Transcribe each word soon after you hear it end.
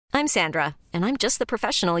I'm Sandra, and I'm just the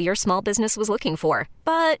professional your small business was looking for.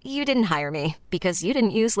 But you didn't hire me because you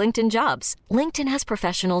didn't use LinkedIn Jobs. LinkedIn has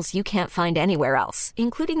professionals you can't find anywhere else,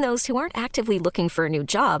 including those who aren't actively looking for a new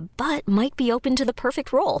job, but might be open to the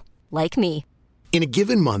perfect role, like me. In a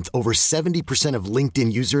given month, over 70% of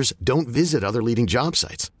LinkedIn users don't visit other leading job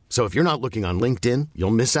sites. So if you're not looking on LinkedIn,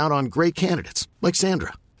 you'll miss out on great candidates like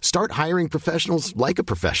Sandra. Start hiring professionals like a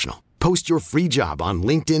professional. Post your free job on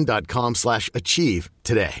linkedin.com/achieve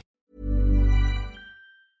today.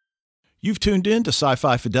 You've tuned in to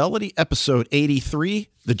Sci-Fi Fidelity, episode 83,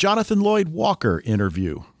 the Jonathan Lloyd Walker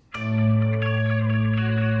interview.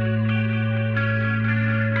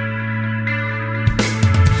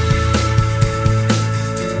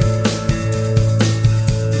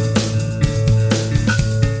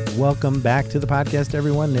 Welcome back to the podcast,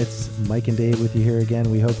 everyone. It's Mike and Dave with you here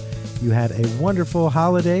again. We hope you had a wonderful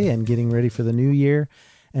holiday and getting ready for the new year.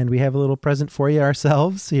 And we have a little present for you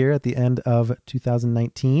ourselves here at the end of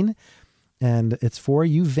 2019. And it's for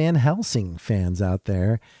you Van Helsing fans out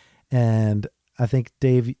there. And I think,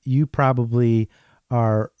 Dave, you probably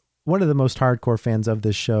are one of the most hardcore fans of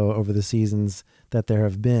this show over the seasons that there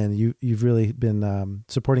have been. You've really been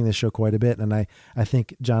supporting this show quite a bit. And I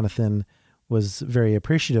think Jonathan was very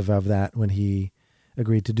appreciative of that when he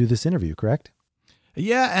agreed to do this interview, correct?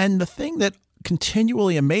 Yeah, and the thing that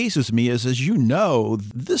continually amazes me is, as you know,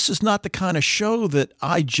 this is not the kind of show that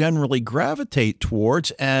I generally gravitate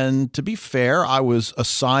towards. And to be fair, I was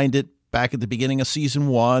assigned it back at the beginning of season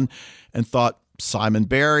 1 and thought, Simon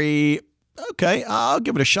Barry, okay, I'll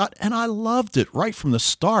give it a shot. And I loved it right from the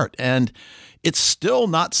start. And it's still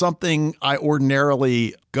not something I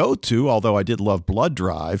ordinarily go to, although I did love Blood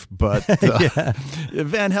Drive, but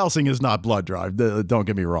Van Helsing is not Blood Drive. Don't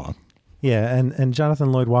get me wrong. Yeah, and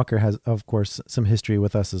Jonathan Lloyd Walker has, of course, some history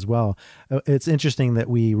with us as well. It's interesting that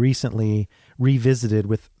we recently revisited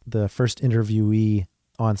with the first interviewee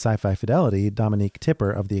on Sci-Fi Fidelity, Dominique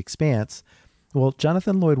Tipper of The Expanse. Well,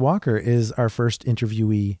 Jonathan Lloyd Walker is our first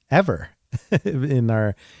interviewee ever in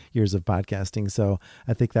our years of podcasting. So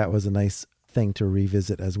I think that was a nice thing to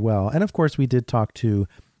revisit as well. And of course, we did talk to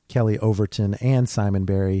Kelly Overton and Simon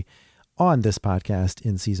Barry on this podcast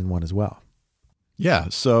in season 1 as well. Yeah.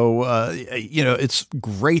 So, it's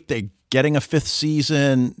great they're getting a 5th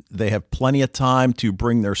season. They have plenty of time to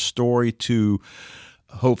bring their story to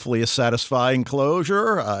hopefully a satisfying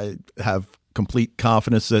closure. I have complete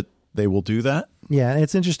confidence that they will do that. Yeah. And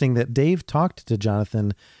it's interesting that Dave talked to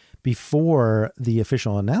Jonathan before the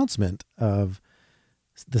official announcement of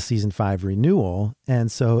the season 5 renewal.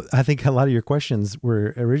 And so I think a lot of your questions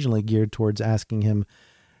were originally geared towards asking him,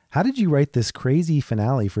 how did you write this crazy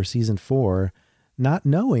finale for season 4, not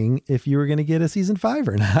knowing if you were going to get a season 5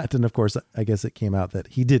 or not? And of course, I guess it came out that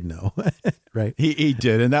he did know, right? He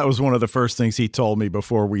did. And that was one of the first things he told me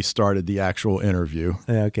before we started the actual interview.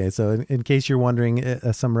 Okay. So in case you're wondering,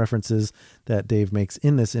 some references that Dave makes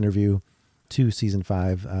in this interview to season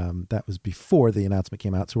 5, that was before the announcement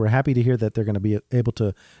came out. So we're happy to hear that they're going to be able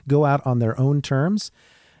to go out on their own terms.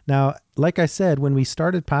 Now, like I said, when we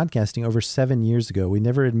started podcasting over 7 years ago, we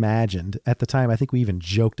never imagined at the time, I think we even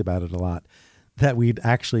joked about it a lot, that we'd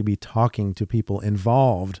actually be talking to people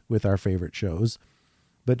involved with our favorite shows.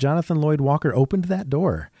 But Jonathan Lloyd Walker opened that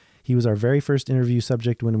door. He was our very first interview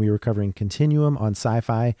subject when we were covering Continuum on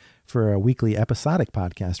Sci-Fi for a weekly episodic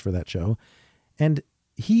podcast for that show. And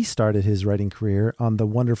he started his writing career on the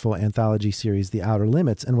wonderful anthology series The Outer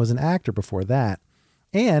Limits and was an actor before that.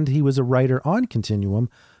 And he was a writer on Continuum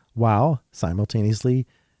while simultaneously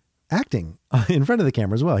acting in front of the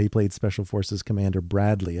camera as well. He played Special Forces Commander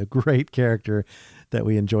Bradley, a great character that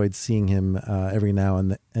we enjoyed seeing him every now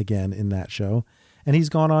and again in that show. And he's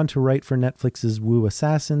gone on to write for Netflix's Wu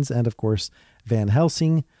Assassins and, of course, Van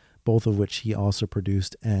Helsing, both of which he also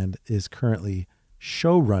produced and is currently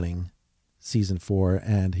show-running season 4,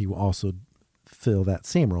 and he will also fill that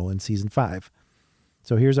same role in season 5.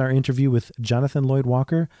 So here's our interview with Jonathan Lloyd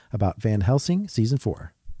Walker about Van Helsing season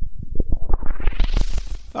 4.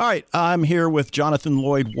 All right, I'm here with Jonathan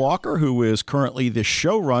Lloyd Walker, who is currently the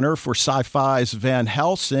showrunner for Sci-Fi's Van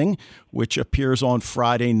Helsing, which appears on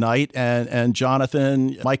Friday night. And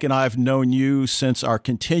Jonathan, Mike and I have known you since our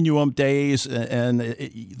Continuum days, and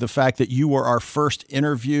the fact that you were our first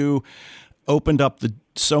interview opened up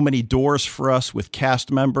so many doors for us with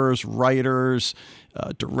cast members, writers,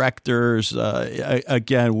 directors.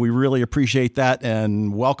 Again, we really appreciate that,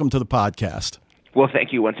 and welcome to the podcast. Well,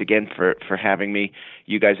 thank you once again for having me.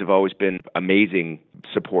 You guys have always been amazing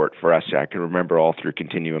support for us. I can remember all through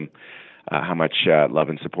Continuum how much love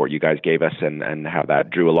and support you guys gave us, and how that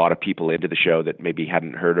drew a lot of people into the show that maybe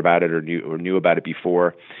hadn't heard about it or knew about it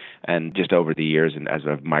before. And just over the years, and as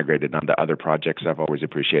I've migrated onto other projects, I've always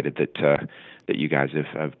appreciated that you guys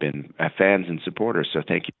have been fans and supporters. So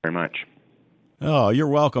thank you very much. Oh, you're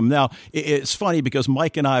welcome. Now, it's funny because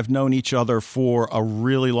Mike and I have known each other for a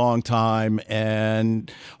really long time,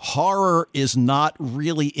 and horror is not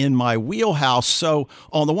really in my wheelhouse. So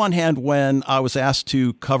on the one hand, when I was asked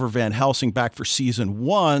to cover Van Helsing back for season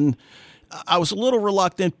 1, I was a little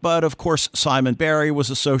reluctant, but of course, Simon Barry was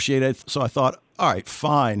associated. So I thought, all right,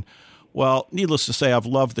 fine. Well, needless to say, I've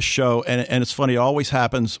loved the show, and it's funny, it always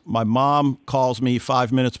happens. My mom calls me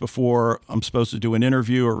 5 minutes before I'm supposed to do an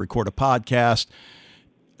interview or record a podcast.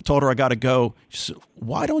 I told her I got to go. She said,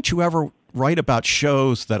 why don't you ever write about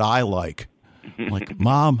shows that I like? I'm like,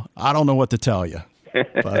 Mom, I don't know what to tell you.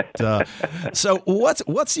 But so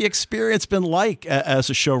what's the experience been like as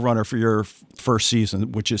a showrunner for your first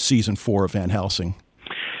season, which is season 4 of Van Helsing?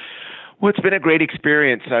 Well, it's been a great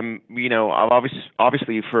experience. I've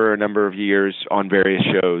obviously for a number of years on various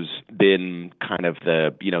shows been kind of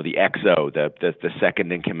the XO, the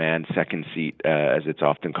second in command, second seat, as it's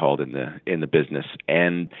often called in the business.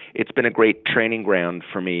 And it's been a great training ground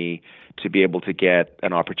for me to be able to get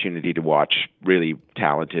an opportunity to watch really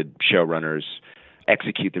talented showrunners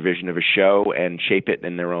execute the vision of a show and shape it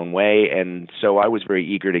in their own way. And so I was very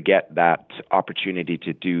eager to get that opportunity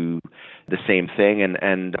to do the same thing.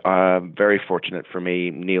 And very fortunate for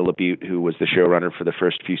me, Neil LaBute, who was the showrunner for the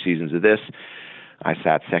first few seasons of this, I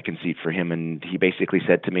sat second seat for him, and he basically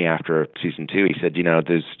said to me after season 2, he said,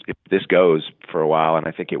 if this goes for a while, and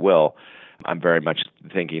I think it will, I'm very much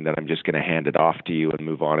thinking that I'm just going to hand it off to you and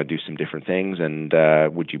move on and do some different things. And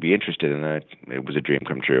would you be interested? And it was a dream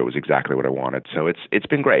come true. It was exactly what I wanted. So it's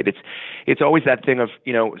been great. It's always that thing of,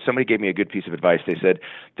 somebody gave me a good piece of advice. They said,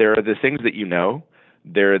 there are the things that you know,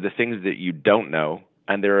 there are the things that you don't know,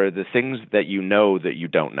 and there are the things that you know that you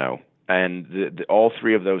don't know. And all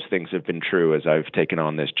three of those things have been true as I've taken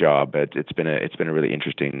on this job. But it's been a really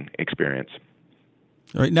interesting experience.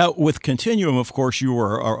 All right. Now, with Continuum, of course, you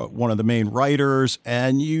were one of the main writers,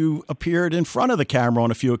 and you appeared in front of the camera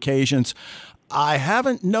on a few occasions. I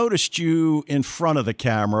haven't noticed you in front of the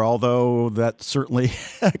camera, although that certainly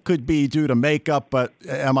could be due to makeup. But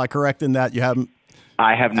am I correct in that you haven't?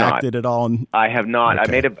 I have not acted at all? I have not.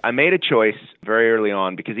 Okay. I made a choice very early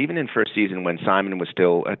on, because even in first season, when Simon was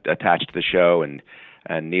still attached to the show and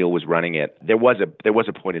Neil was running it, there was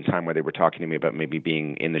a point in time where they were talking to me about maybe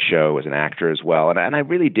being in the show as an actor as well. And I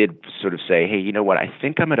really did sort of say, hey, you know what? I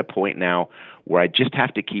think I'm at a point now where I just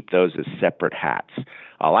have to keep those as separate hats.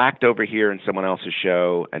 I'll act over here in someone else's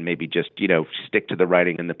show and maybe just, stick to the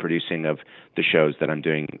writing and the producing of the shows that I'm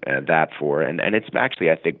doing that for. And it's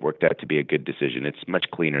actually, I think, worked out to be a good decision. It's much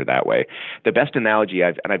cleaner that way. The best analogy,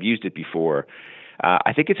 I've used it before,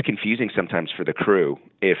 I think it's confusing sometimes for the crew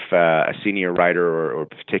if a senior writer or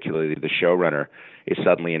particularly the showrunner is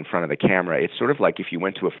suddenly in front of the camera. It's sort of like if you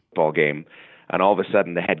went to a football game and all of a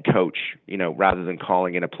sudden the head coach, rather than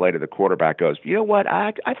calling in a play to the quarterback, goes, you know what,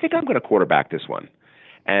 I think I'm going to quarterback this one,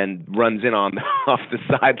 and runs in off the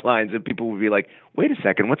sidelines, and people would be like, wait a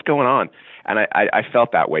second, what's going on? And I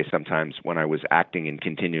felt that way sometimes when I was acting in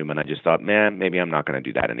Continuum, and I just thought, man, maybe I'm not going to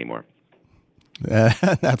do that anymore.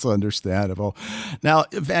 That's understandable. Now,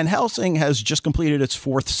 Van Helsing has just completed its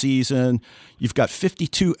 4th season. You've got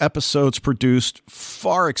 52 episodes produced,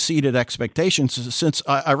 far exceeded expectations. Since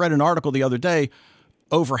I read an article the other day,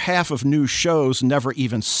 over half of new shows never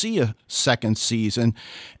even see a second season.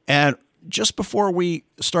 And just before we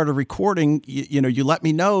started recording, you let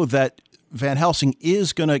me know that Van Helsing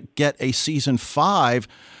is going to get a season 5.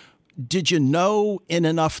 Did you know in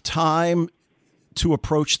enough time to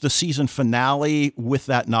approach the season finale with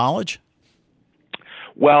that knowledge?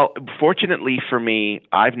 Well, fortunately for me,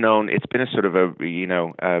 I've known it's been a sort of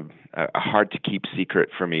a hard to keep secret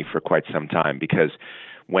for me for quite some time, because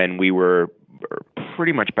when we were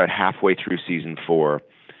pretty much about halfway through season 4,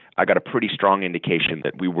 I got a pretty strong indication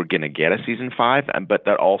that we were going to get a season 5, but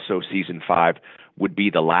that also season 5 would be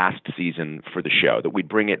the last season for the show, that we'd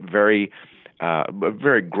bring it very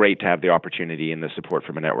great to have the opportunity and the support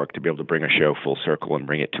from a network to be able to bring a show full circle and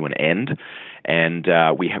bring it to an end. And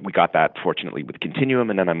we got that, fortunately, with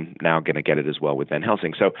Continuum, and then I'm now going to get it as well with Van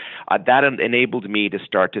Helsing. So that enabled me to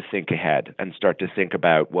start to think ahead and start to think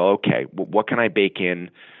about, well, okay, what can I bake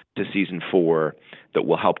in to season 4 that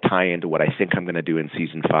will help tie into what I think I'm going to do in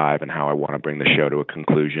season 5 and how I want to bring the show to a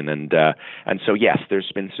conclusion. And so, yes,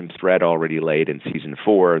 there's been some thread already laid in season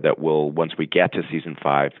 4 that will, once we get to season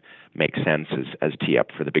 5, make sense as tee up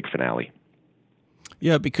for the big finale.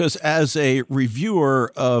 Yeah, because as a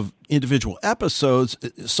reviewer of individual episodes,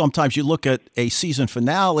 sometimes you look at a season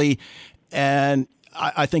finale and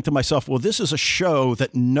I think to myself, well, this is a show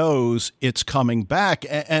that knows it's coming back.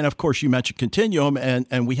 And of course, you mentioned Continuum,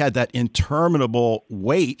 and we had that interminable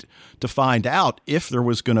wait to find out if there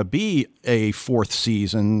was going to be a fourth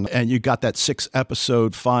season, and you got that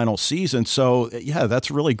 6-episode final season. So, yeah, that's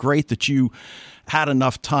really great that you had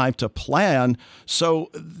enough time to plan. So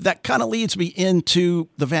that kind of leads me into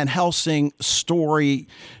the Van Helsing story,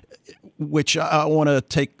 which I want to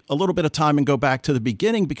take a little bit of time and go back to the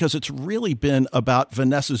beginning, because it's really been about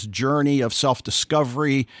Vanessa's journey of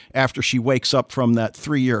self-discovery after she wakes up from that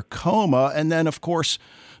 3-year coma. And then, of course,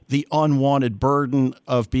 the unwanted burden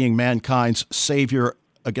of being mankind's savior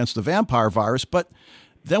against the vampire virus. But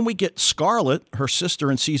then we get Scarlet, her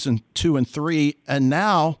sister, in season 2 and 3, and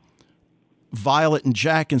now Violet and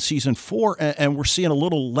Jack in season 4, and we're seeing a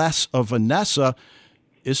little less of Vanessa.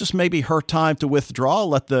 Is this maybe her time to withdraw,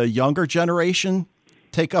 let the younger generation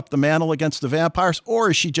take up the mantle against the vampires, or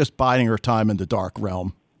is she just biding her time in the dark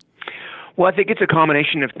realm? Well, I think it's a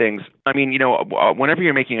combination of things. I mean, whenever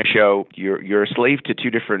you're making a show, you're a slave to two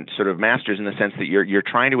different sort of masters, in the sense that you're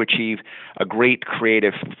trying to achieve a great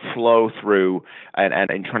creative flow through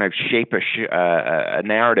and trying to shape a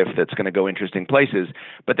narrative that's going to go interesting places.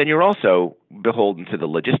 But then you're also beholden to the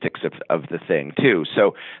logistics of the thing too.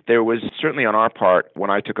 So there was certainly on our part, when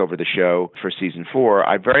I took over the show for season 4,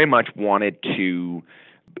 I very much wanted to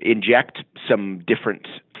inject some different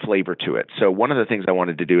flavor to it. So one of the things I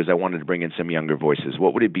wanted to do is I wanted to bring in some younger voices.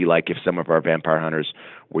 What would it be like if some of our vampire hunters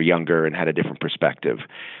were younger and had a different perspective?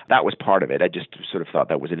 That was part of it. I just sort of thought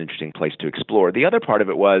that was an interesting place to explore. The other part of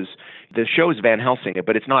it was the show is Van Helsing,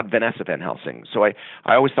 but it's not Vanessa Van Helsing. So I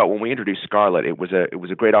always thought when we introduced Scarlet, it was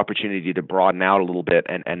a great opportunity to broaden out a little bit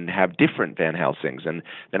and have different Van Helsings. And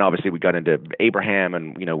then obviously we got into Abraham,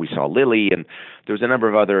 and we saw Lily, and there was a number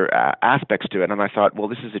of other aspects to it. And I thought, well,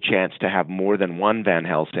 this is a chance to have more than one Van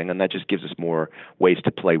Helsing, and that just gives us more ways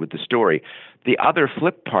to play with the story. The other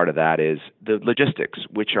flip part of that is the logistics,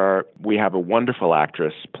 which are, we have a wonderful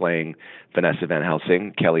actress playing Vanessa Van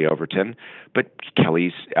Helsing, Kelly Overton, but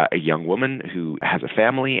Kelly's a young woman who has a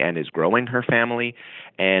family and is growing her family,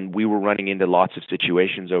 and we were running into lots of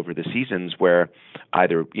situations over the seasons where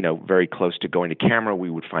either, very close to going to camera, we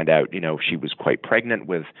would find out, she was quite pregnant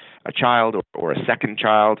with a child or a second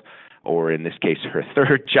child, or in this case, her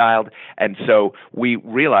third child. And so we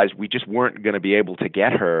realized we just weren't going to be able to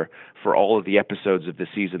get her for all of the episodes of the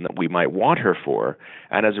season that we might want her for.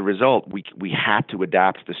 And as a result, we had to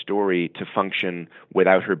adapt the story to function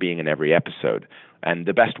without her being in every episode. And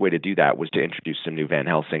the best way to do that was to introduce some new Van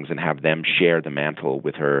Helsings and have them share the mantle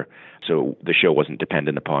with her, so the show wasn't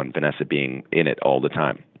dependent upon Vanessa being in it all the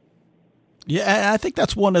time. Yeah, I think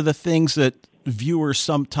that's one of the things that viewers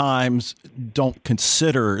sometimes don't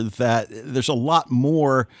consider, that there's a lot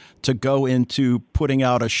more to go into putting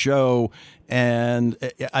out a show. And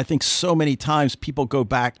I think so many times people go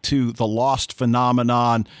back to the Lost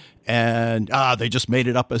phenomenon and they just made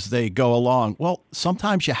it up as they go along. Well,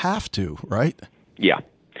 sometimes you have to, right? Yeah.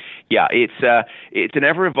 It's an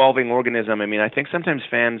ever-evolving organism. I mean, I think sometimes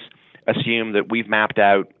fans assume that we've mapped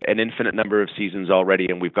out an infinite number of seasons already,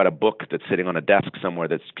 and we've got a book that's sitting on a desk somewhere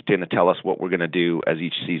that's going to tell us what we're going to do as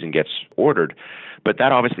each season gets ordered. But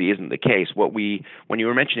that obviously isn't the case. When you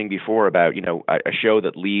were mentioning before about, a show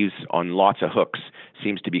that leaves on lots of hooks,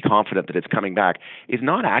 seems to be confident that it's coming back, is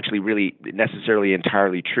not actually really necessarily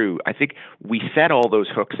entirely true. I think we set all those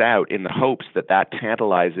hooks out in the hopes that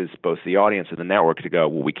tantalizes both the audience and the network to go,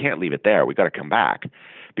 well, we can't leave it there. We've got to come back.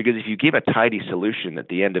 Because if you give a tidy solution at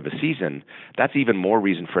the end of a season, that's even more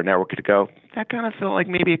reason for a network to go, that kind of felt like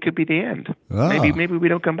maybe it could be the end. Maybe we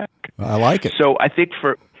don't come back. I like it. So I think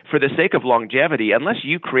for the sake of longevity, unless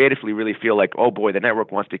you creatively really feel like, oh boy, the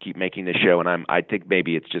network wants to keep making this show, and I think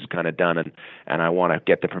maybe it's just kind of done, and I want to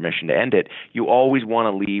get the permission to end it, you always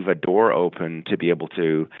want to leave a door open to be able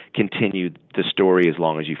to continue the story as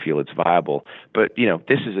long as you feel it's viable. But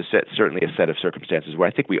this is certainly a set of circumstances where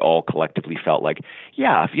I think we all collectively felt like,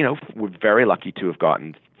 we're very lucky to have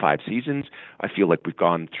gotten 5 seasons. I feel like we've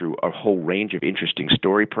gone through a whole range of interesting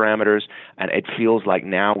story parameters, and it feels like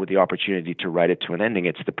now, with the opportunity to write it to an ending,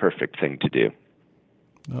 it's the perfect thing to do.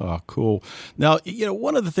 Oh, cool. Now,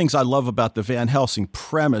 one of the things I love about the Van Helsing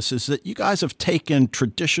premise is that you guys have taken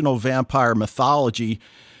traditional vampire mythology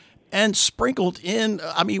and sprinkled in,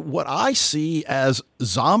 what I see as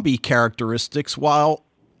zombie characteristics, while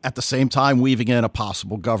at the same time weaving in a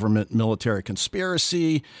possible government military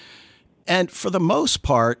conspiracy. And for the most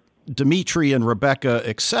part, Dimitri and Rebecca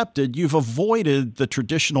accepted, you've avoided the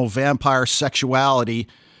traditional vampire sexuality,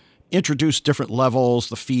 introduced different levels,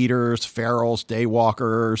 the feeders, ferals,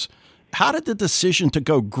 daywalkers. How did the decision to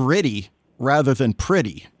go gritty rather than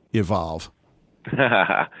pretty evolve?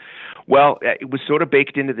 Well, it was sort of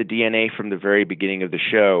baked into the DNA from the very beginning of the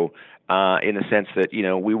show, in the sense that,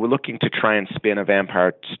 we were looking to try and spin a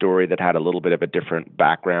vampire story that had a little bit of a different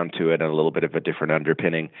background to it and a little bit of a different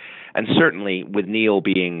underpinning. And certainly with Neil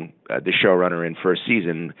being the showrunner in first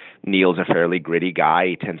season, Neil's a fairly gritty guy.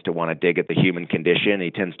 He tends to want to dig at the human condition.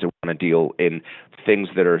 He tends to want to deal in things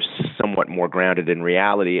that are somewhat more grounded in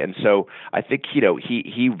reality. And so I think,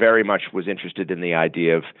 he very much was interested in the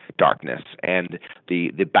idea of darkness and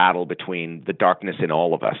the battle between the darkness in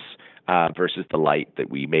all of us versus the light that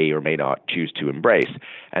we may or may not choose to embrace.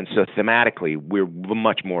 And so thematically, we're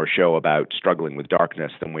much more a show about struggling with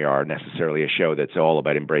darkness than we are necessarily a show that's all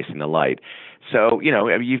about embracing the light. So,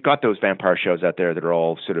 you've got those vampire shows out there that are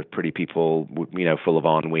all sort of pretty people, full of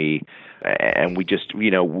ennui. And we just,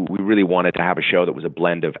 we really wanted to have a show that was a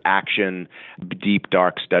blend of action, deep,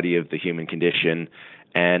 dark study of the human condition,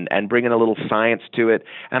 and bring in a little science to it.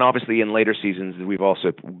 And obviously in later seasons, we've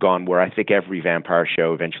also gone where I think every vampire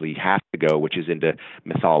show eventually has to go, which is into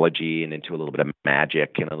mythology and into a little bit of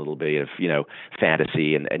magic and a little bit of,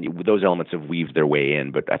 fantasy. And those elements have weaved their way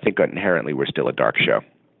in. But I think inherently we're still a dark show.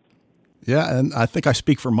 Yeah, and I think I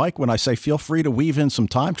speak for Mike when I say feel free to weave in some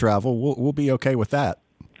time travel. We'll be okay with that.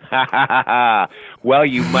 Well,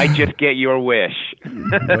 you might just get your wish.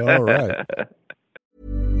 All right.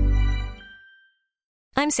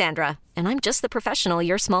 I'm Sandra, and I'm just the professional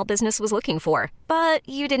your small business was looking for. But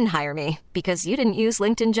you didn't hire me because you didn't use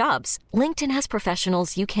LinkedIn Jobs. LinkedIn has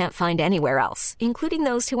professionals you can't find anywhere else, including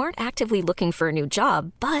those who aren't actively looking for a new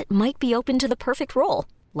job, but might be open to the perfect role,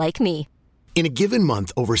 like me. In a given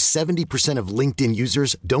month, over 70% of LinkedIn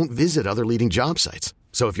users don't visit other leading job sites.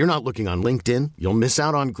 So if you're not looking on LinkedIn, you'll miss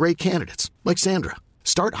out on great candidates like Sandra.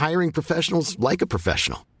 Start hiring professionals like a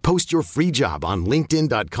professional. Post your free job on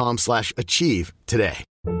linkedin.com/achieve today.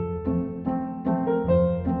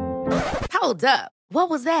 Hold up. What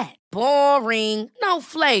was that? Boring. No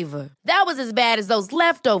flavor. That was as bad as those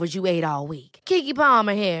leftovers you ate all week. Keke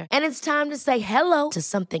Palmer here, and it's time to say hello to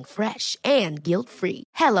something fresh and guilt-free.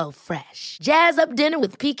 HelloFresh. Jazz up dinner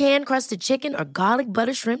with pecan-crusted chicken or garlic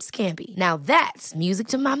butter shrimp scampi. Now that's music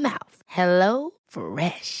to my mouth.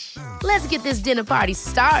 HelloFresh. Let's get this dinner party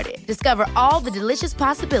started. Discover all the delicious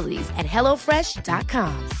possibilities at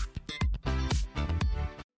HelloFresh.com.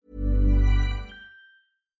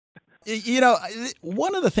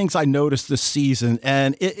 One of the things I noticed this season,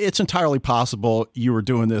 and it's entirely possible you were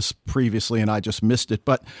doing this previously and I just missed it,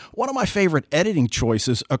 but one of my favorite editing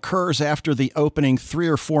choices occurs after the opening 3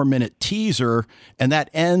 or 4 minute teaser, and that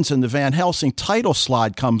ends and the Van Helsing title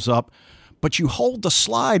slide comes up, but you hold the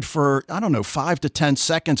slide for, 5 to 10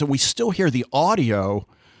 seconds, and we still hear the audio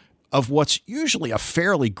of what's usually a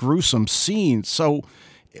fairly gruesome scene. So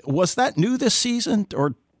was that new this season,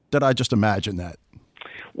 or did I just imagine that?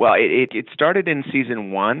 Well, it started in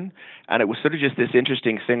season 1, and it was sort of just this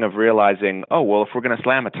interesting thing of realizing, oh, well, if we're going to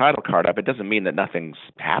slam a title card up, it doesn't mean that nothing's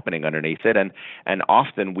happening underneath it. And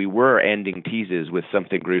often we were ending teases with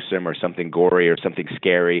something gruesome or something gory or something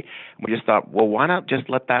scary. We just thought, well, why not just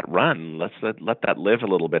let that run? Let's let that live a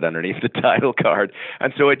little bit underneath the title card.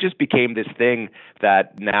 And so it just became this thing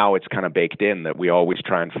that now it's kind of baked in, that we always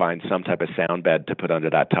try and find some type of sound bed to put under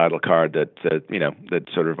that title card that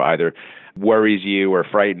sort of either worries you or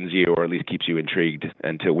frightens you or at least keeps you intrigued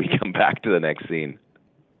until we come back to the next scene.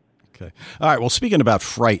 Okay. All right. Well, speaking about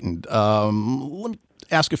frightened, let me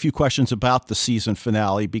ask a few questions about the season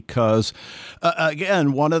finale because,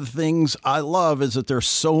 again, one of the things I love is that there's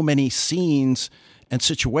so many scenes and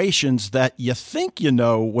situations that you think you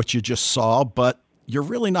know what you just saw, but you're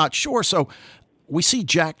really not sure. So we see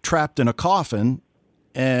Jack trapped in a coffin.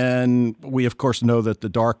 And we, of course, know that the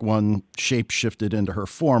Dark One shape-shifted into her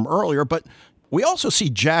form earlier, but we also see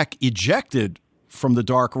Jack ejected from the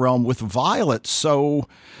Dark Realm with Violet. So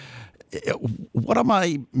what am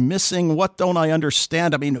I missing? What don't I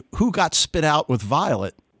understand? I mean, who got spit out with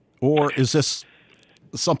Violet? Or is this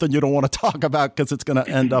something you don't want to talk about because it's going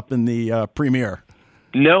to end up in the premiere?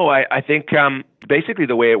 No, I think basically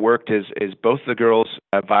the way it worked is both the girls,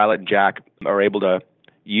 Violet and Jack, are able to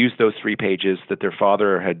use those 3 pages that their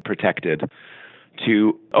father had protected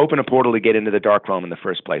to open a portal to get into the Dark Realm in the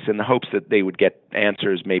first place, in the hopes that they would get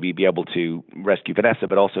answers, maybe be able to rescue Vanessa,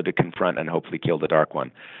 but also to confront and hopefully kill the Dark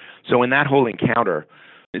One. So in that whole encounter,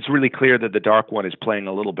 it's really clear that the Dark One is playing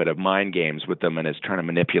a little bit of mind games with them and is trying to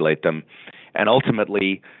manipulate them, and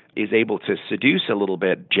ultimately is able to seduce a little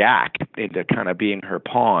bit Jack into kind of being her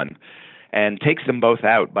pawn, and takes them both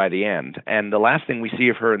out by the end. And the last thing we see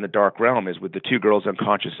of her in the Dark Realm is with the 2 girls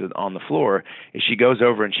unconscious on the floor, is she goes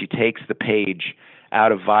over and she takes the page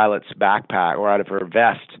out of Violet's backpack or out of her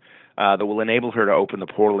vest that will enable her to open the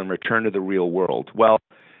portal and return to the real world. Well,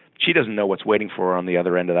 she doesn't know what's waiting for her on the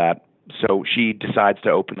other end of that, so she decides to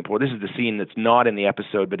open the portal. This is the scene that's not in the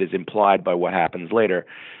episode but is implied by what happens later.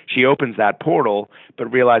 She opens that portal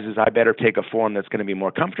but realizes, I better take a form that's going to be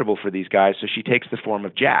more comfortable for these guys, so she takes the form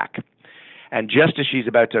of Jack. And just as she's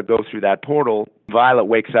about to go through that portal, Violet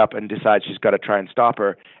wakes up and decides she's got to try and stop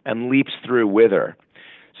her and leaps through with her.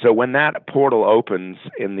 So when that portal opens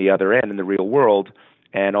in the other end, in the real world,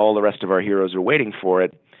 and all the rest of our heroes are waiting for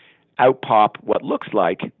it, out pop what looks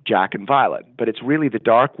like Jack and Violet. But it's really the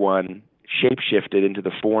Dark One shapeshifted into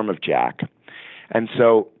the form of Jack. And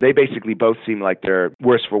so they basically both seem like they're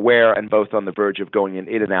worse for wear and both on the verge of going in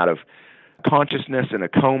and out of consciousness in a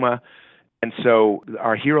coma. And so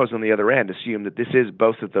our heroes on the other end assume that this is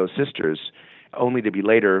both of those sisters, only to be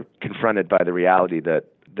later confronted by the reality that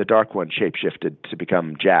the Dark One shapeshifted to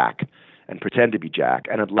become Jack and pretend to be Jack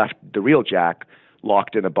and had left the real Jack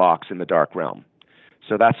locked in a box in the Dark Realm.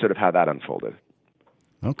 So that's sort of how that unfolded.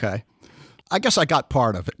 Okay. I guess I got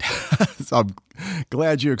part of it. So I'm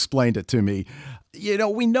glad you explained it to me. You know,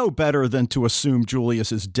 we know better than to assume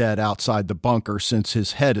Julius is dead outside the bunker since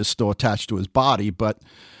his head is still attached to his body, but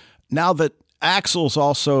now that Axel's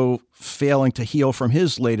also failing to heal from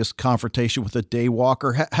his latest confrontation with the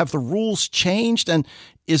Daywalker, have the rules changed? And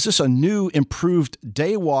is this a new, improved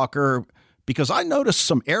Daywalker? Because I noticed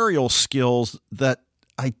some aerial skills that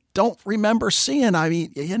I don't remember seeing. I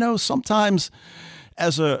mean, you know, sometimes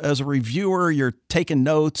as a reviewer, you're taking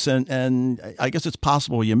notes and I guess it's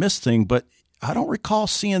possible you miss things, but I don't recall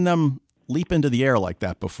seeing them leap into the air like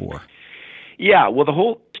that before. Yeah, well, the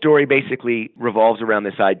whole story basically revolves around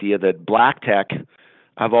this idea that Black Tech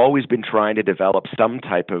have always been trying to develop some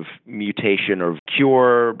type of mutation or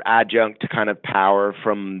cure adjunct kind of power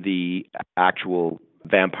from the actual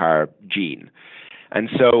vampire gene. And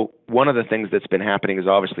so one of the things that's been happening is,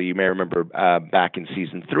 obviously, you may remember back in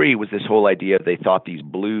season 3 was this whole idea they thought these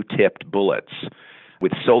blue-tipped bullets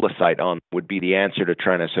with solicite on would be the answer to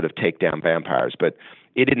trying to sort of take down vampires. But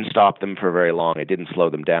it didn't stop them for very long. It didn't slow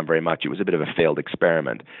them down very much. It was a bit of a failed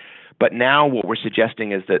experiment. But now what we're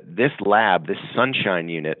suggesting is that this lab, this Sunshine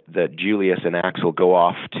unit that Julius and Axel go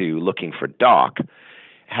off to looking for Doc,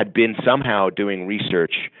 had been somehow doing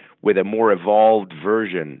research with a more evolved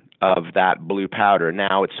version of that blue powder.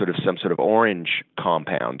 Now it's sort of some sort of orange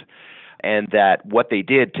compound. And that what they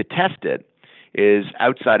did to test it is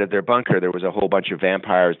outside of their bunker, there was a whole bunch of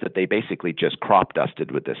vampires that they basically just crop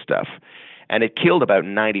dusted with this stuff. And it killed about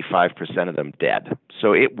 95% of them dead.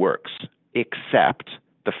 So it works, except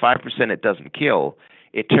the 5% it doesn't kill,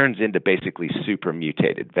 it turns into basically super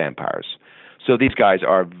mutated vampires. So these guys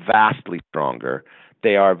are vastly stronger.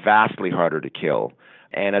 They are vastly harder to kill.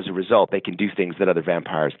 And as a result, they can do things that other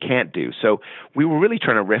vampires can't do. So we were really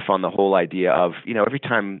trying to riff on the whole idea of, you know, every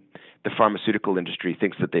time the pharmaceutical industry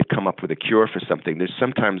thinks that they've come up with a cure for something, there's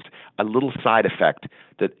sometimes a little side effect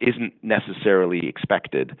that isn't necessarily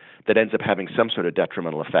expected that ends up having some sort of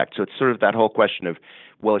detrimental effect. So it's sort of that whole question of,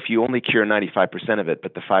 well, if you only cure 95% of it,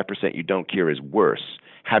 but the 5% you don't cure is worse,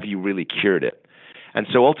 have you really cured it? And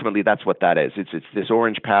so ultimately that's what that is. It's this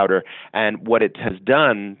orange powder. And what it has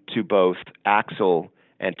done to both Axel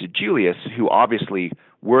and to Julius, who obviously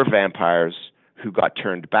were vampires who got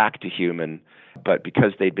turned back to human, but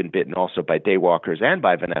because they'd been bitten also by Daywalkers and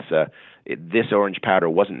by Vanessa, this orange powder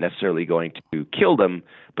wasn't necessarily going to kill them,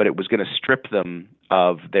 but it was going to strip them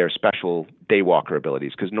of their special Daywalker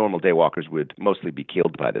abilities, because normal Daywalkers would mostly be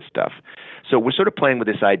killed by this stuff. So we're sort of playing with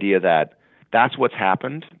this idea that that's what's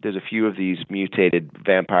happened. There's a few of these mutated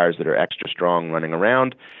vampires that are extra strong running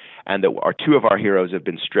around, and that our two of our heroes have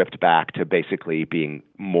been stripped back to basically being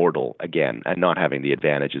mortal again and not having the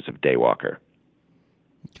advantages of Daywalker.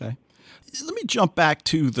 Okay. Let me jump back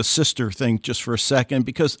to the sister thing just for a second,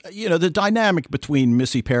 because, you know, the dynamic between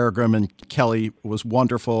Missy Peregrine and Kelly was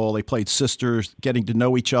wonderful. They played sisters, getting to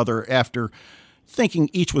know each other after thinking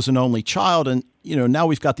each was an only child. And, you know, now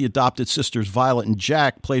we've got the adopted sisters, Violet and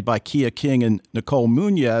Jack, played by Kia King and Nicole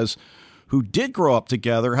Munoz, who did grow up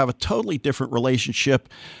together, have a totally different relationship.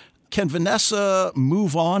 Can Vanessa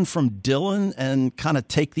move on from Dylan and kind of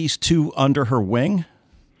take these two under her wing?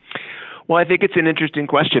 Well, I think it's an interesting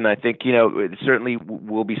question. I think, you know, it certainly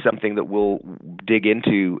will be something that we'll dig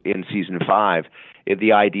into in season 5.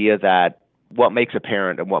 The idea that what makes a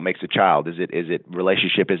parent and what makes a child, is it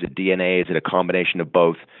relationship, is it DNA, is it a combination of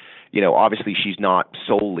both? You know, obviously she's not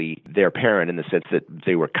solely their parent in the sense that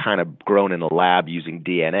they were kind of grown in a lab using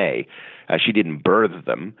DNA. She didn't birth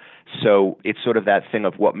them. So it's sort of that thing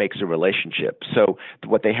of what makes a relationship. So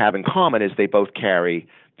what they have in common is they both carry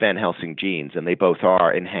Van Helsing genes, and they both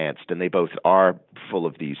are enhanced, and they both are full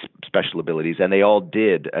of these special abilities, and they all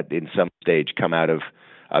did, in some stage, come out of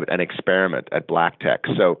an experiment at Black Tech.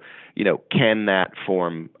 So, can that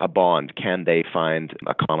form a bond? Can they find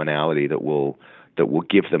a commonality that will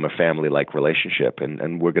give them a family-like relationship?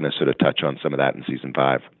 And we're going to sort of touch on some of that in season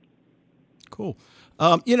 5. Cool.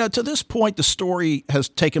 To this point, the story has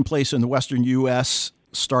taken place in the Western U.S.,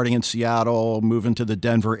 starting in Seattle, moving to the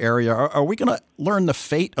Denver area. Are we going to learn the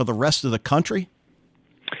fate of the rest of the country?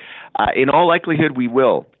 In all likelihood, we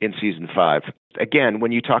will in season 5. Again,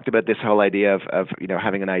 when you talked about this whole idea of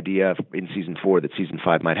having an idea in season 4 that season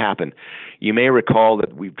 5 might happen, you may recall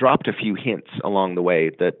that we've dropped a few hints along the way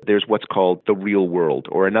that there's what's called the real world,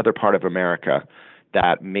 or another part of America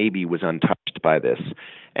that maybe was untouched by this.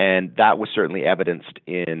 And that was certainly evidenced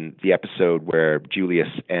in the episode where Julius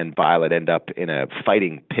and Violet end up in a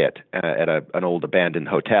fighting pit at an old abandoned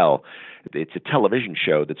hotel. It's a television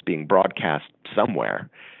show that's being broadcast somewhere,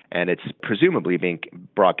 and it's presumably being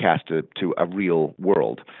broadcast to a real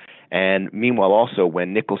world. And meanwhile, also,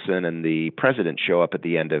 when Nicholson and the president show up at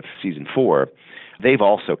the end of season 4, they've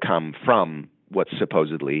also come from what's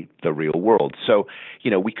supposedly the real world. So,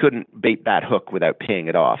 we couldn't bait that hook without paying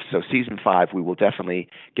it off. So season 5, we will definitely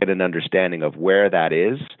get an understanding of where that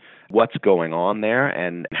is, what's going on there,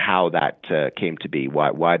 and how that came to be,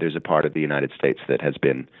 why there's a part of the United States that has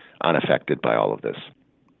been unaffected by all of this.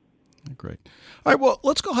 Great. All right, well,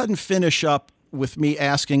 let's go ahead and finish up with me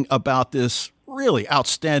asking about this really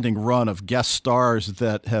outstanding run of guest stars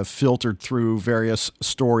that have filtered through various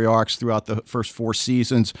story arcs throughout the first 4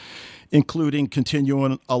 seasons, including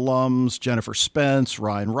continuing alums Jennifer Spence,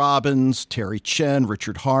 Ryan Robbins, Terry Chen,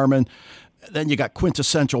 Richard Harmon. Then you got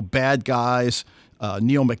quintessential bad guys,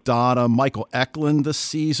 Neil McDonough, Michael Eklund this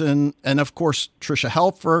season, and of course, Tricia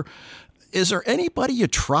Helfer. Is there anybody you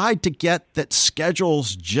tried to get that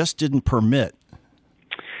schedules just didn't permit?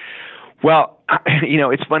 Well,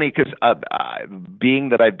 it's funny because being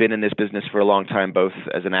that I've been in this business for a long time, both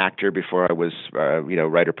as an actor before I was,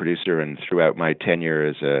 writer-producer, and throughout my tenure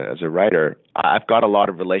as a writer, I've got a lot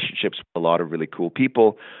of relationships with a lot of really cool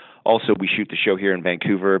people. Also, we shoot the show here in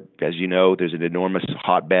Vancouver. As you know, there's an enormous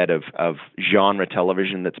hotbed of genre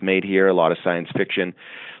television that's made here, a lot of science fiction.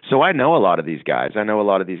 So I know a lot of these guys. I know a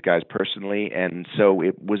lot of these guys personally, and so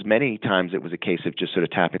many times it was a case of just sort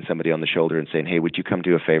of tapping somebody on the shoulder and saying, hey, would you come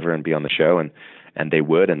do a favor and be on the show? And they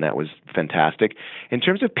would, and that was fantastic. In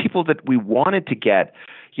terms of people that we wanted to get,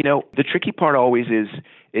 the tricky part always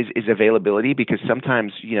is availability, because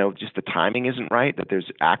sometimes, just the timing isn't right, that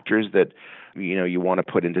there's actors that, you want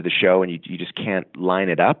to put into the show and you just can't line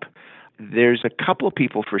it up. There's a couple of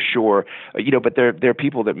people for sure, but they're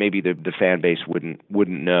people that maybe the fan base wouldn't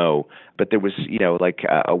know. But there was,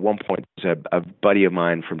 at one point, a buddy of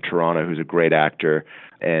mine from Toronto who's a great actor,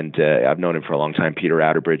 and I've known him for a long time, Peter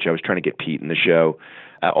Outerbridge. I was trying to get Pete in the show.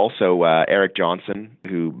 Also, Eric Johnson,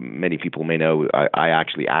 who many people may know. I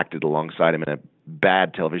actually acted alongside him in a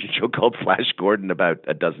bad television show called Flash Gordon about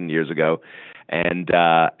a dozen years ago. And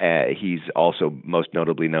he's also most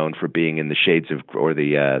notably known for being in the Shades of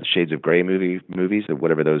Grey movies, or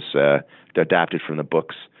whatever those adapted from the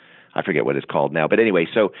books. I forget what it's called now. But anyway,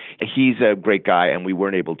 so he's a great guy, and we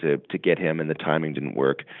weren't able to get him, and the timing didn't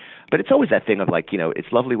work. But it's always that thing of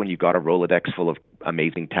it's lovely when you got a Rolodex full of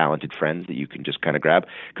amazing, talented friends that you can just kind of grab.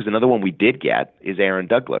 Because another one we did get is Aaron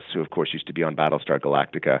Douglas, who, of course, used to be on Battlestar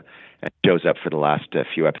Galactica and shows up for the last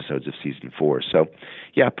few episodes of season 4. So,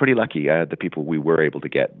 yeah, pretty lucky, the people we were able to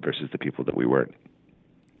get versus the people that we weren't.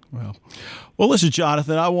 Well, listen,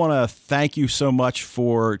 Jonathan, I want to thank you so much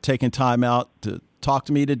for taking time out to talk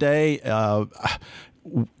to me today.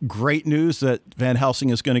 Great news that Van Helsing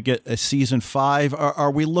is going to get a season 5. Are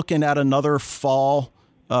we looking at another fall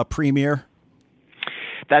premiere?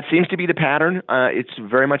 That seems to be the pattern. It's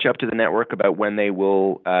very much up to the network about when they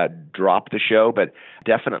will drop the show, but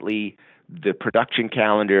definitely the production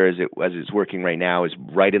calendar as it's working right now is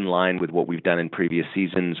right in line with what we've done in previous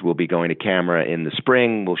seasons. We'll be going to camera in the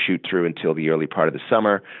spring. We'll shoot through until the early part of the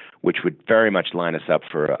summer, which would very much line us up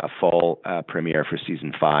for a fall premiere for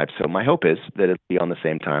season 5. So my hope is that it'll be on the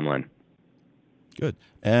same timeline. Good.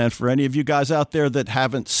 And for any of you guys out there that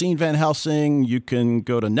haven't seen Van Helsing, you can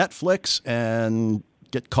go to Netflix and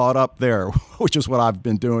get caught up there, which is what I've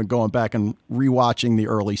been doing, going back and rewatching the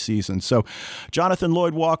early seasons. So, Jonathan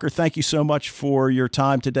Lloyd Walker, thank you so much for your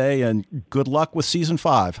time today, and good luck with season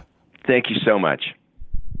 5. Thank you so much.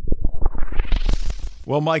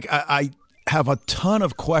 Well, Mike, I have a ton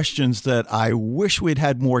of questions that I wish we'd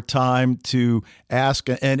had more time to ask.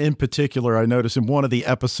 And in particular, I noticed in one of the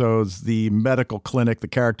episodes, the medical clinic the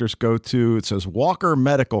characters go to, it says Walker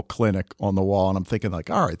Medical Clinic on the wall. And I'm thinking like,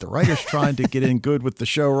 all right, the writer's trying to get in good with the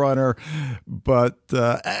showrunner. But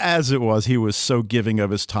as it was, he was so giving of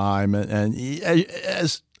his time. And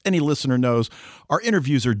as any listener knows, our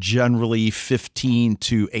interviews are generally 15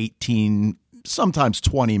 to 18 sometimes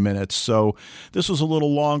 20 minutes. So this was a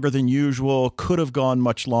little longer than usual, could have gone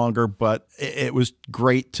much longer, but it was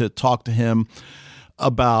great to talk to him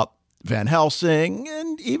about Van Helsing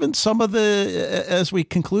and even some of the, as we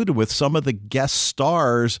concluded with, some of the guest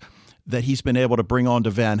stars that he's been able to bring on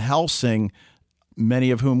to Van Helsing,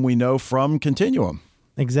 many of whom we know from Continuum.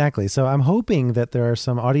 Exactly. So I'm hoping that there are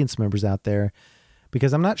some audience members out there,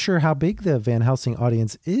 because I'm not sure how big the Van Helsing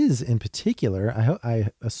audience is in particular. I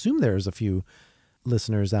assume there's a few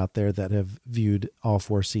listeners out there that have viewed all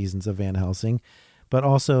 4 seasons of Van Helsing, but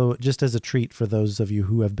also just as a treat for those of you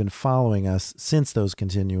who have been following us since those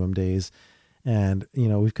Continuum days. And, you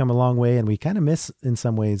know, we've come a long way, and we kind of miss in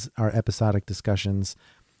some ways our episodic discussions,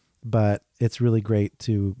 but it's really great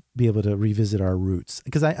to be able to revisit our roots.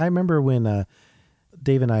 Because I remember when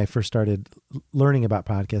Dave and I first started learning about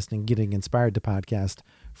podcasting, getting inspired to podcast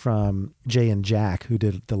from Jay and Jack, who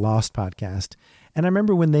did the Lost podcast. And I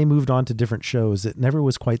remember when they moved on to different shows, it never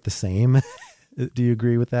was quite the same. Do you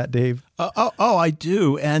agree with that, Dave? I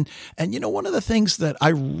do. And you know, one of the things that I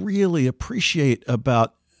really appreciate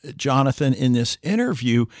about Jonathan in this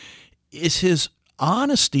interview is his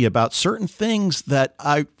honesty about certain things that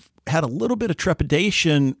I had a little bit of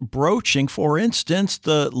trepidation broaching. For instance,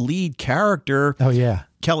 the lead character,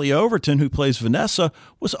 Kelly Overton, who plays Vanessa,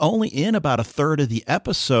 was only in about a third of the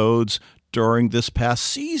episodes during this past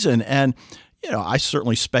season. And, you know, I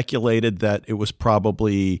certainly speculated that it was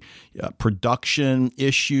probably production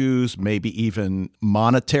issues, maybe even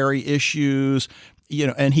monetary issues, you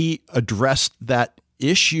know, and he addressed that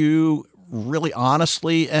issue really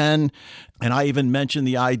honestly. And I even mentioned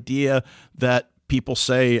the idea that people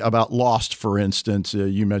say about Lost, for instance,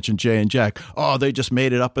 you mentioned Jay and Jack, oh, they just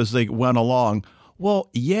made it up as they went along. Well,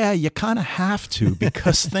 yeah, you kind of have to,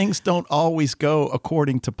 because things don't always go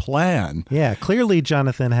according to plan. Yeah, clearly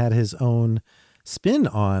Jonathan had his own spin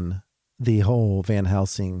on the whole Van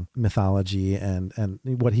Helsing mythology and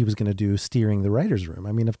what he was going to do steering the writer's room.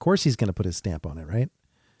 I mean, of course he's going to put his stamp on it, right?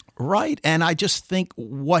 Right. And I just think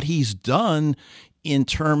what he's done in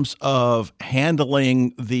terms of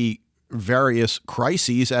handling the various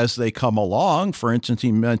crises as they come along. For instance,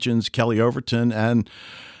 he mentions Kelly Overton and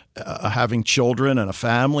having children and a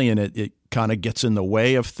family, and it kind of gets in the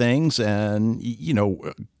way of things, and, you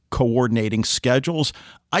know, coordinating schedules.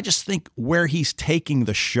 I just think where he's taking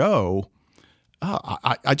the show,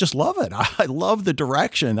 I just love it. I love the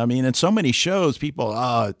direction. I mean, in so many shows, people,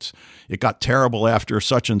 it got terrible after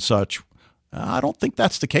such and such. I don't think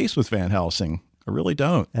that's the case with Van Helsing. I really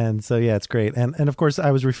don't. And so, yeah, it's great. And of course, I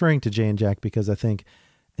was referring to Jay and Jack because I think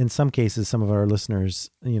in some cases, some of our listeners,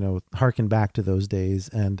 you know, harken back to those days,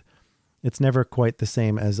 and it's never quite the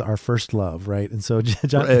same as our first love, right? And so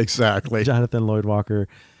exactly, Jonathan Lloyd Walker,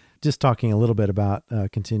 just talking a little bit about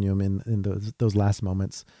Continuum in those last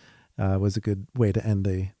moments was a good way to end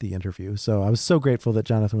the interview. So I was so grateful that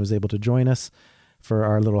Jonathan was able to join us for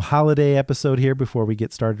our little holiday episode here before we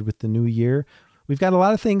get started with the new year. We've got a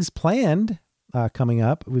lot of things planned coming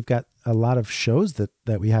up. We've got a lot of shows that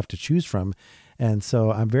we have to choose from. And so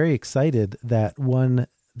I'm very excited that one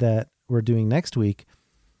that we're doing next week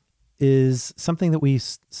is something that we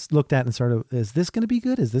looked at and sort of, is this going to be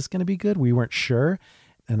good? Is this going to be good? We weren't sure.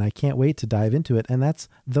 And I can't wait to dive into it. And that's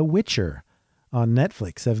The Witcher on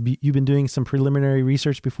Netflix. Have you been doing some preliminary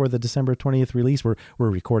research before the December 20th release? We're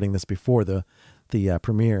recording this before the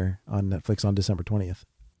premiere on Netflix on December 20th.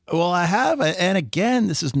 Well, I have. And again,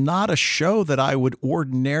 this is not a show that I would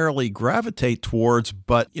ordinarily gravitate towards,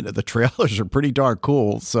 but, you know, the trailers are pretty darn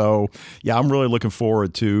cool. So, yeah, I'm really looking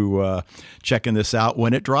forward to checking this out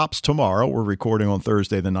when it drops tomorrow. We're recording on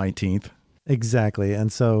Thursday, the 19th. Exactly.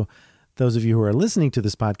 And so those of you who are listening to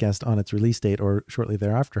this podcast on its release date or shortly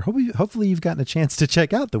thereafter, hopefully you've gotten a chance to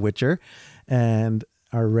check out The Witcher and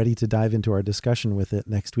are ready to dive into our discussion with it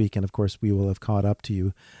next week. And of course, we will have caught up to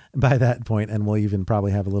you by that point, and we'll even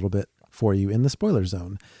probably have a little bit for you in the spoiler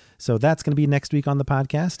zone. So that's going to be next week on the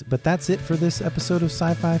podcast. But that's it for this episode of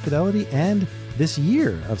Sci-Fi Fidelity and this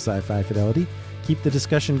year of Sci-Fi Fidelity. Keep the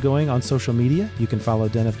discussion going on social media. You can follow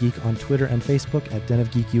Den of Geek on Twitter and Facebook at Den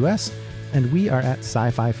of Geek US, and we are at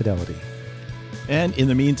Sci-Fi Fidelity. And in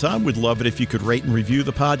the meantime, we'd love it if you could rate and review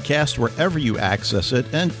the podcast wherever you access it,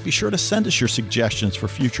 and be sure to send us your suggestions for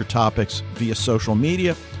future topics via social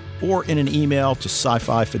media or in an email to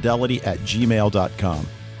sci-fifidelity@gmail.com.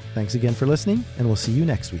 Thanks again for listening, and we'll see you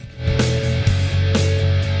next week.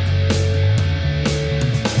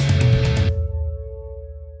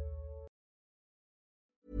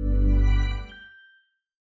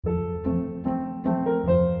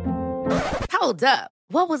 Hold up.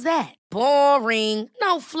 What was that? Boring.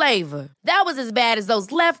 No flavor. That was as bad as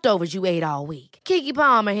those leftovers you ate all week. Keke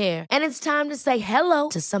Palmer here, and it's time to say hello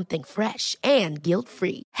to something fresh and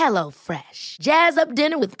guilt-free. Hello Fresh. Jazz up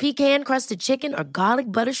dinner with pecan-crusted chicken or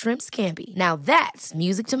garlic butter shrimp scampi. Now that's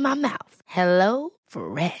music to my mouth. Hello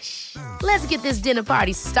Fresh. Let's get this dinner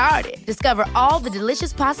party started. Discover all the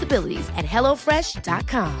delicious possibilities at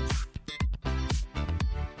HelloFresh.com.